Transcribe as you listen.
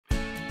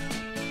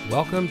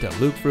Welcome to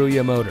Luke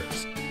Fruia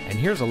Motors, and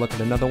here's a look at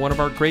another one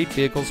of our great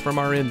vehicles from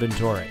our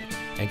inventory,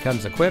 and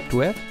comes equipped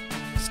with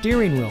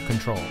steering wheel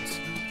controls,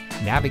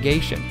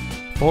 navigation,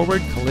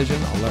 forward collision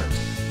alert,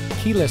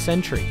 keyless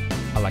entry,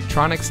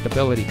 electronic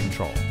stability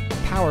control,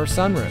 power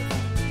sunroof,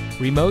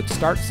 remote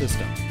start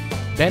system,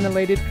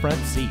 ventilated front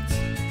seats,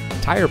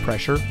 tire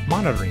pressure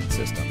monitoring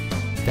system,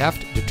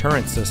 theft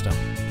deterrent system.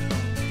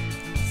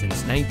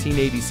 Since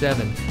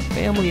 1987,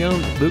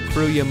 family-owned Luke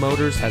Fruia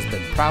Motors has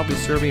been proudly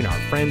serving our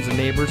friends and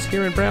neighbors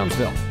here in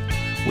Brownsville.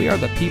 We are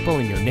the people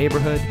in your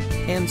neighborhood,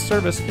 and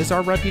service is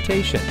our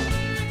reputation.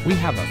 We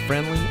have a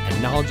friendly and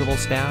knowledgeable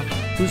staff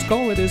whose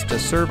goal it is to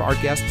serve our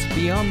guests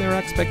beyond their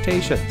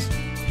expectations.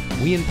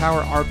 We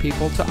empower our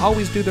people to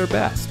always do their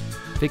best,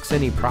 fix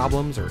any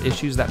problems or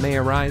issues that may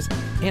arise,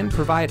 and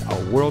provide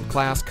a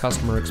world-class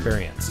customer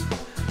experience.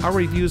 Our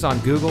reviews on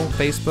Google,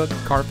 Facebook,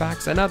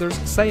 Carfax, and others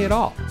say it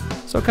all.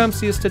 So come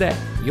see us today.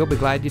 You'll be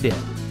glad you did.